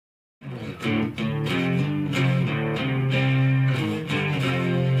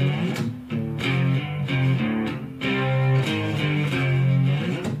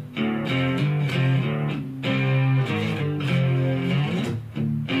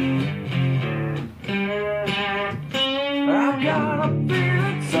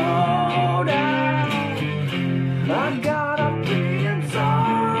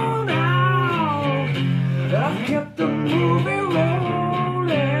Kept the movie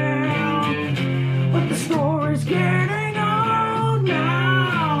rolling, but the story's getting old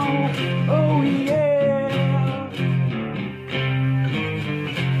now. Oh yeah,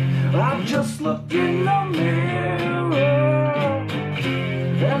 I just looked in the mirror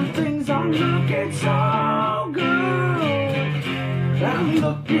and things aren't looking so good. I'm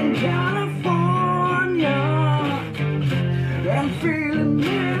looking California and feeling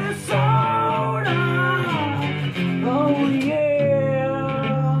Minnesota. Oh yeah.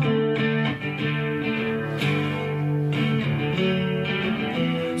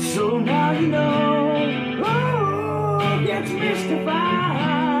 So now you know, oh, gets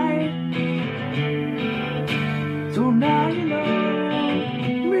mystified. So now you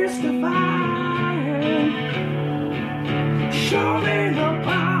know, mystified. Show me the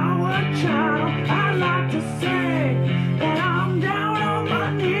power, child. I'd like to say that I'm down on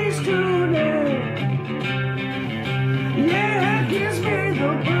my knees today. Yeah, gives me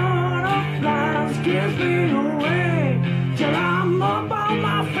the butterflies, gives me away till I'm up on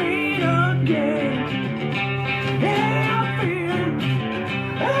my feet again. Yeah,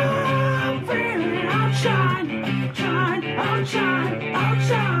 I'm feeling, outshine, shine, outshine,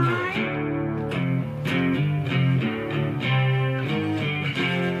 outshine.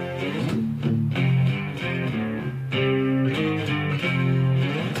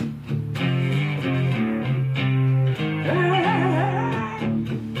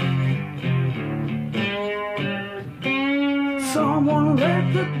 Someone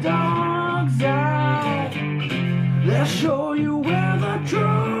let the dogs out. They'll show you where the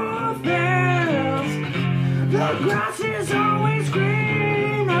truth is. The grass is always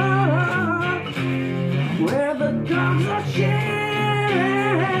greener where the dogs are shedding.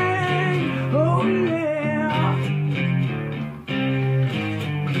 Oh yeah,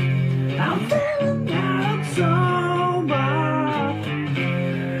 I'm feeling that I'm sober,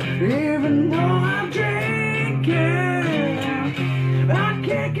 even though I'm drinking. I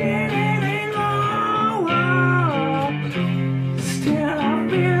can't get any lower. Still I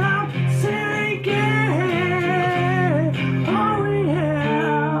feel I'm sinking. Oh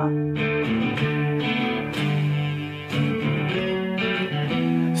yeah.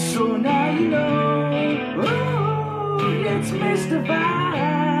 So now you know, oh, it's mystified.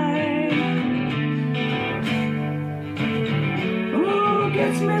 Oh,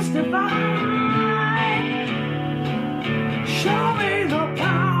 gets mystified. Show me the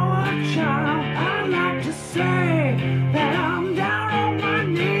power, child. I'd like to say that I'm down on my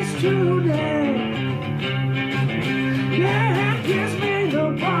knees today. Yeah, it gives me the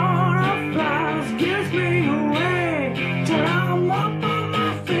butterflies, gives me away till I'm up on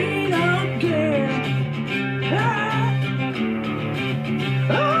my feet again.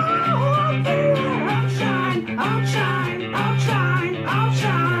 Oh, I'm feeling outshine, outshine, outshine,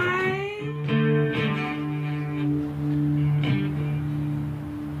 outshine.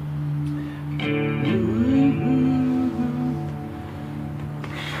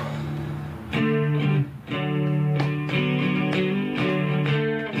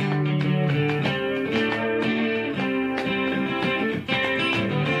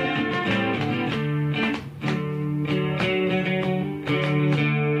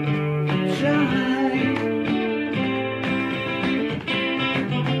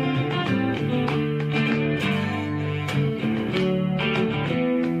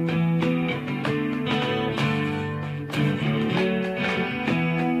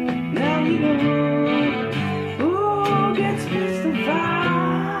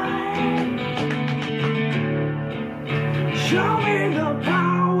 Show me the power.